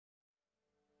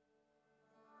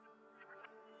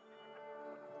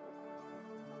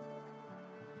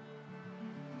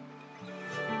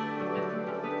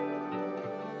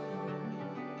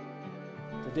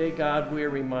Today, God, we are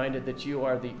reminded that you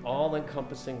are the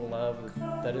all-encompassing love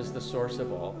that is the source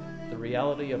of all, the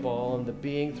reality of all, and the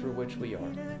being through which we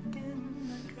are.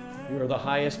 You are the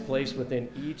highest place within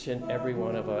each and every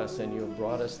one of us, and you have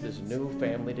brought us this new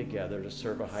family together to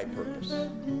serve a high purpose.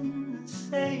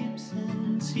 Same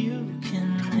since you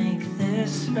can make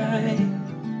this right.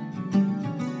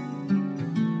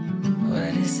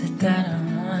 What is it that I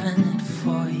wanted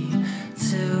for you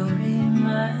to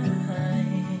remind?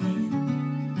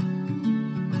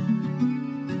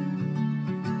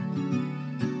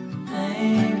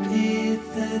 Maybe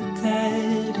the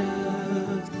dead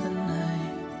of the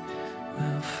night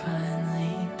will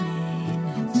finally mean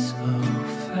it's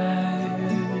over.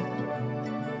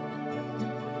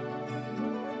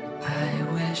 I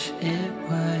wish it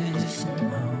was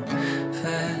over.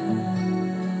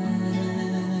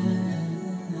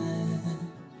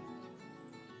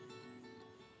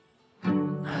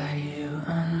 Are you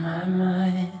on my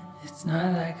mind? It's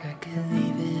not like I could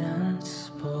leave it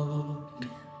unspoken.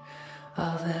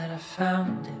 All that I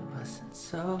found, it wasn't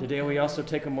so. Today we also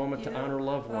take a moment to honor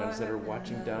loved ones that are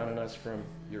watching down on us from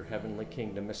your heavenly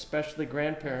kingdom, especially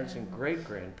grandparents and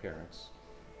great-grandparents,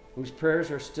 whose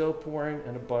prayers are still pouring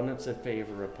an abundance of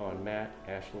favor upon Matt,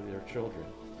 Ashley, their children,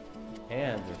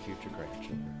 and their future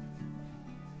grandchildren.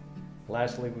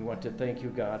 Lastly, we want to thank you,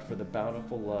 God, for the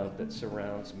bountiful love that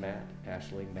surrounds Matt,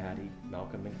 Ashley, Maddie,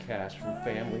 Malcolm, and Cass from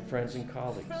family, friends, and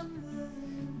colleagues.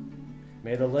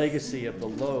 May the legacy of the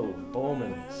Lough,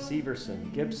 Bowman,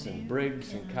 Severson, Gibson,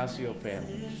 Briggs, and Casio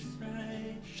families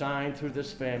shine through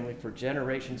this family for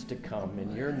generations to come.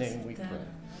 In your name we pray.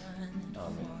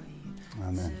 Amen.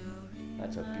 Amen.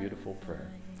 That's a beautiful prayer.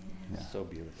 Yeah. So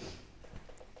beautiful.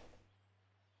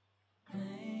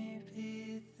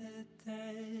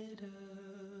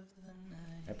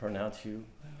 I pronounce you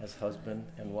as husband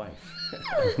and wife.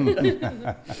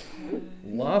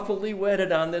 Lawfully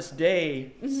wedded on this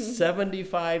day,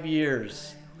 75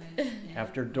 years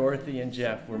after Dorothy and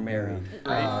Jeff were married.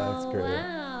 Right? Oh, that's great.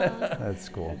 Wow. That's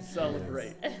cool.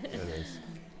 Celebrate. It is.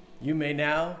 You may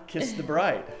now kiss the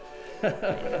bride.